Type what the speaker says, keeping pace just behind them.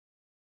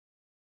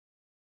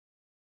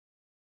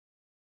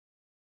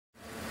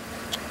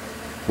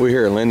We're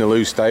here at Linda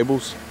Lou's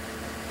Stables.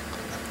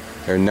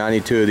 There are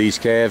 92 of these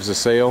calves to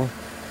sell.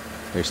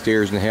 They're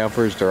steers and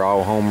heifers. They're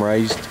all home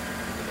raised.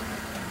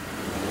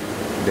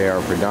 They are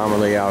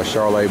predominantly our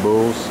Charolais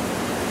bulls.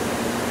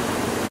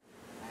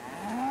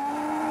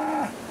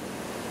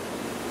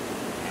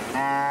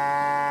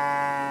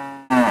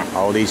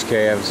 All these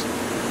calves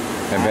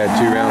have had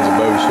 2 rounds of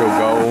Bovish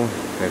Gold.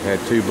 They've had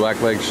 2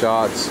 blackleg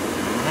shots.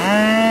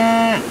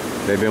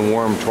 They've been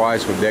wormed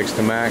twice with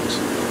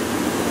Dextamax.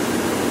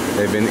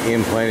 They've been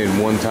implanted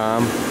 1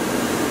 time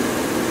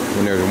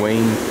when they're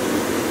weaned.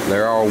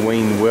 They're all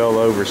weaned well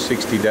over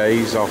 60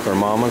 days off their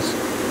mamas.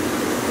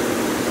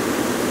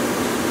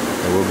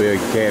 There will be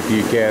a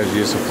few calves,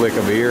 just a flick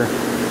of ear.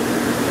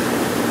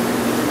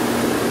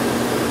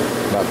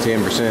 About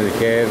 10% of the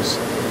calves.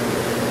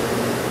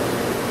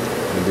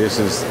 And this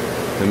is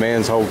the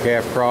man's whole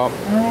calf crop.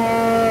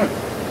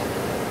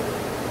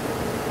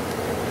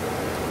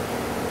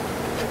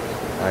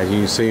 As you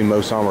can see,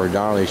 most of them are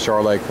predominantly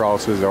Charolais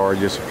crosses. There are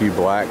just a few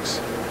blacks.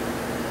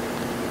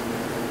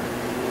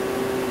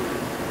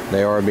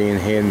 They are being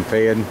head and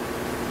fed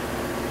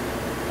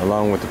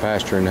along with the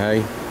pasture and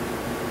hay.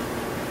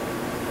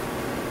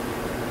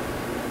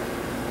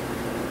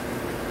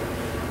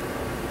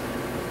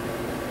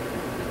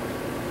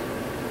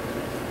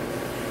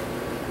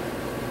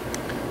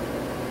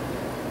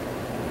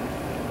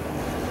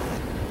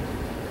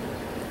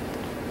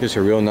 Just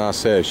a real nice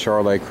set of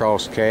Charolais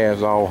cross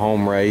calves, all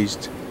home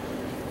raised,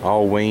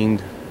 all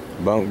weaned,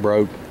 bunk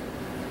broke.